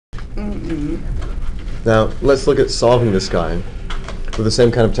Now, let's look at solving this guy with the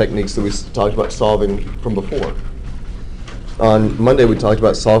same kind of techniques that we talked about solving from before. On Monday, we talked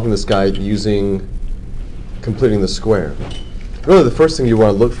about solving this guy using completing the square. Really, the first thing you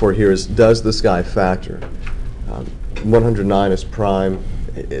want to look for here is, does this guy factor? 109 is prime.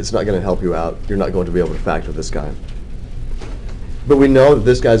 It's not going to help you out. You're not going to be able to factor this guy. But we know that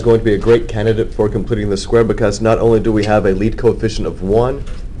this guy is going to be a great candidate for completing the square because not only do we have a lead coefficient of 1,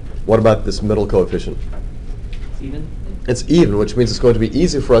 what about this middle coefficient? It's even? It's even, which means it's going to be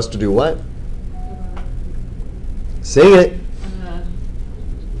easy for us to do what? Sing it.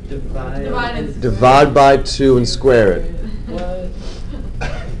 Divide by 2 and square it. What?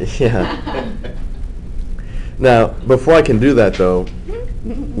 Yeah. Now, before I can do that, though,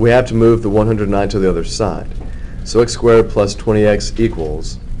 we have to move the 109 to the other side. So x squared plus 20x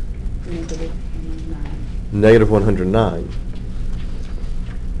equals negative 109.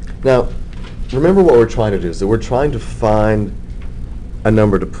 Now, remember what we're trying to do is that we're trying to find a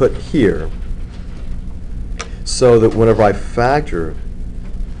number to put here so that whenever I factor,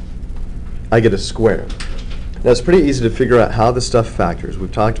 I get a square. Now, it's pretty easy to figure out how this stuff factors.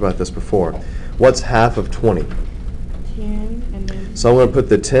 We've talked about this before. What's half of 20? 10, and then So I'm going to put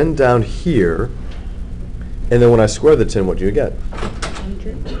the 10 down here, and then when I square the 10, what do you get?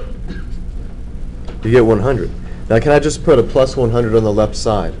 100. You get 100. Now, can I just put a plus 100 on the left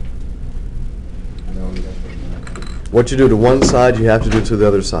side? No, we don't. What you do to one side, you have to do to the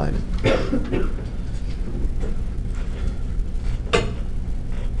other side.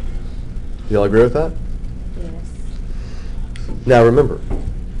 You all agree with that? Yes. Now remember,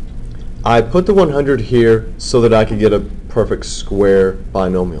 I put the 100 here so that I could get a perfect square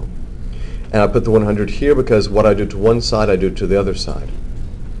binomial. And I put the 100 here because what I do to one side, I do to the other side.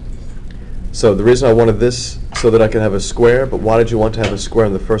 So the reason I wanted this so that I could have a square, but why did you want to have a square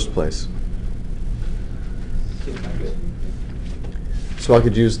in the first place? So I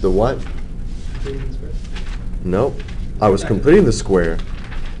could use the what? Nope. I was completing the square,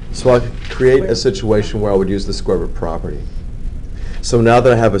 so I could create a situation where I would use the square root property. So now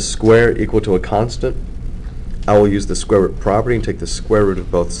that I have a square equal to a constant, I will use the square root property and take the square root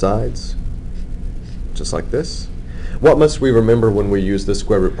of both sides, just like this. What must we remember when we use the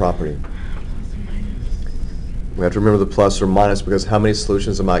square root property? We have to remember the plus or minus because how many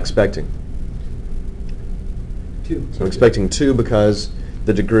solutions am I expecting? 2. So I'm expecting 2 because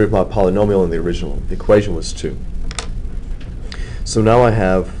the degree of my polynomial in the original equation was 2. So now I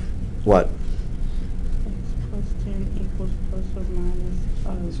have what? X plus 10 equals plus or minus,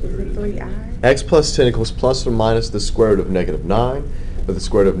 is it 3i? X plus 10 equals plus or minus the square root of negative 9, but the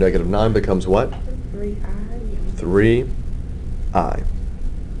square root of negative 9 becomes what? 3i. 3i.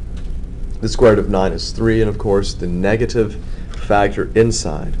 The square root of 9 is 3, and of course the negative factor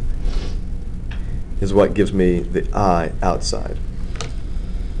inside is what gives me the I outside.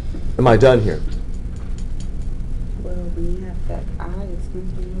 Am I done here? Well, when you have that I, it's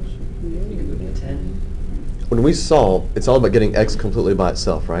nothing else you can do. You can go to 10. When we solve, it's all about getting x completely by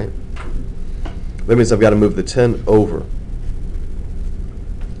itself, right? That means I've got to move the 10 over.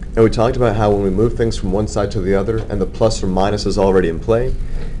 And we talked about how when we move things from one side to the other and the plus or minus is already in play,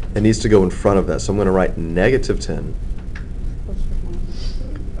 it needs to go in front of that. So I'm going to write negative 10 Plus or minus.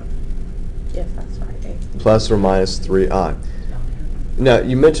 Yes, that's right. X plus or minus 3i. Now,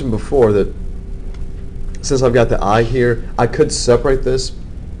 you mentioned before that since I've got the I here, I could separate this,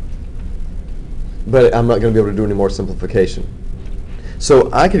 but I'm not going to be able to do any more simplification.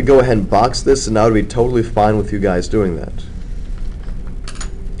 So I could go ahead and box this, and I would be totally fine with you guys doing that.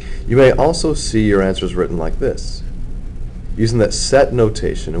 You may also see your answers written like this, using that set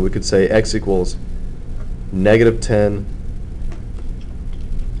notation, and we could say x equals negative 10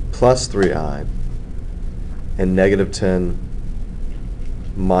 plus 3i and negative 10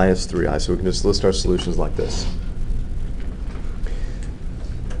 minus 3i. So we can just list our solutions like this.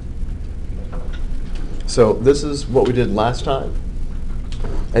 So this is what we did last time.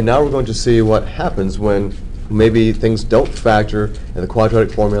 And now we're going to see what happens when maybe things don't factor and the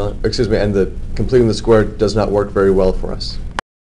quadratic formula, excuse me, and the completing the square does not work very well for us.